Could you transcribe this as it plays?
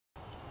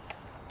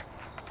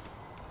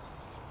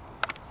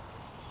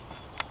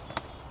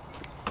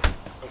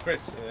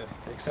Chris,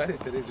 excited?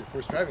 Today's your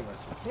first driving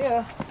lesson.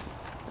 Yeah.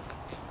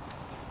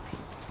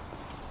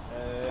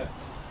 Where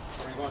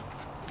are you going?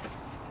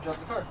 Drop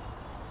the car.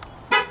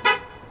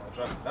 I'll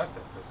drive from that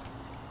side, Chris.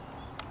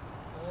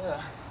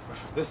 Yeah. Or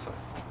from this side.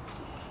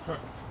 Huh.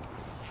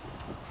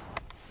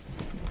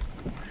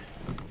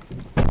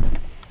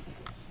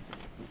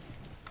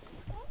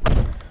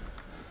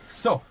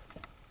 So,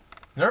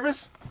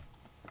 nervous?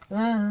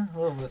 A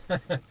little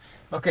bit.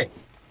 Okay.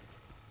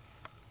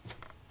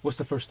 What's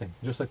the first thing?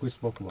 Just like we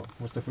spoke about.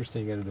 What's the first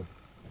thing you gotta do?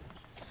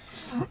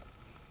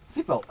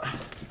 Seatbelt.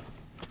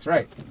 That's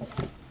right.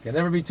 Can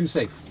never be too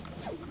safe.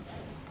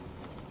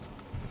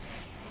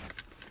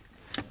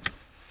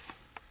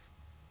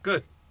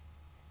 Good.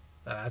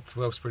 That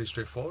was pretty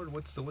straightforward.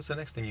 What's the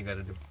next thing you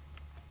gotta do?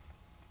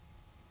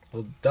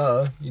 Well,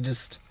 duh. You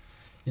just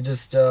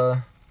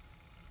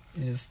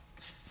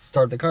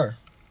start the car.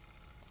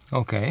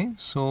 Okay,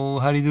 so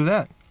how do you do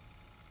that?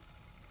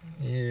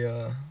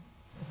 You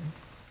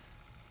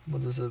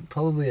what is it?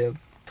 Probably a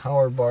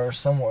power bar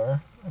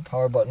somewhere, a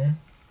power button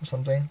or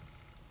something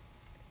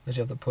that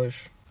you have to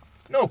push.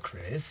 No,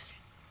 Chris.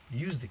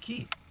 Use the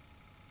key.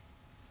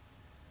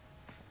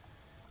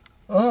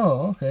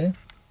 Oh, okay.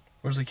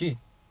 Where's the key?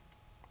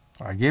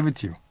 I gave it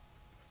to you.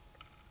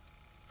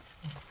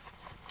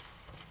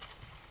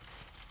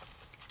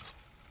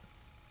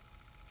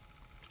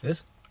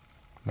 This?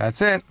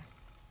 That's it.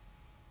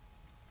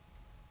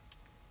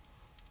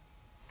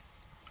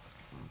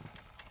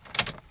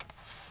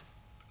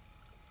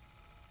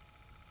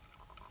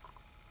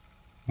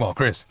 Well,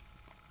 Chris,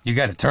 you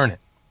got to turn it.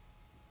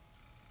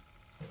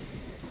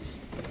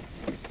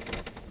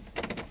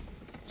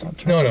 It's not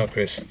turning. No,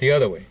 Chris, the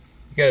other way.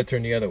 You got to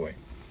turn the other way.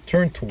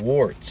 Turn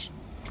towards.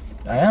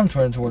 I am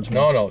turning towards me.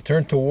 No,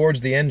 turn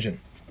towards the engine.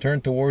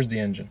 Turn towards the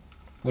engine.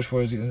 Which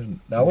way is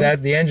it? That way?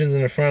 The engine's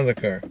in the front of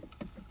the car.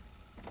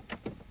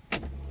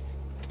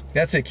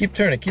 That's it. Keep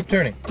turning. Keep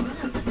turning.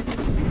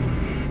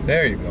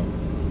 There you go.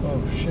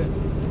 Oh, shit.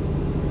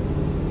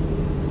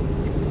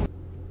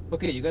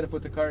 Okay, you got to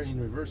put the car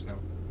in reverse now.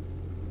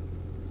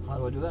 How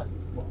do I do that?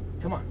 Well,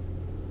 come on.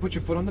 Put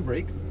your foot on the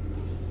brake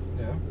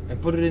Yeah.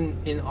 and put it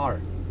in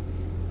R.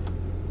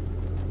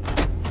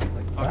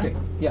 Like that? Okay.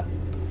 Yeah.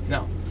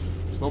 Now,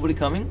 is nobody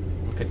coming?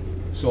 Okay.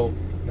 So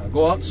now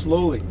go out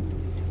slowly.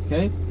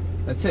 Okay.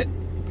 That's it.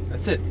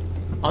 That's it.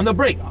 On the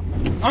brake.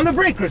 On the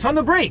brake, Chris. On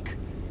the brake.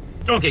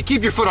 Okay.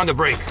 Keep your foot on the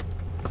brake.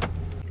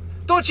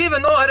 Don't you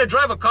even know how to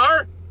drive a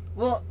car?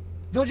 Well,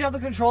 don't you have the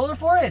controller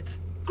for it?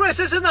 Chris,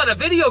 this is not a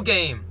video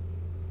game.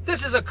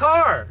 This is a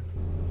car.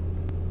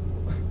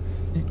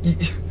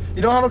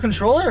 You don't have a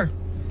controller?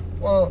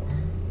 Well,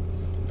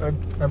 I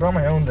brought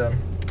my own then.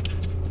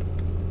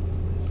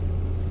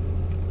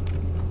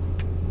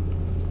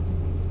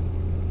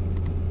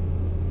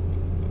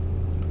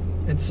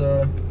 It's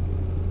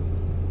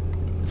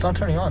not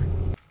turning on.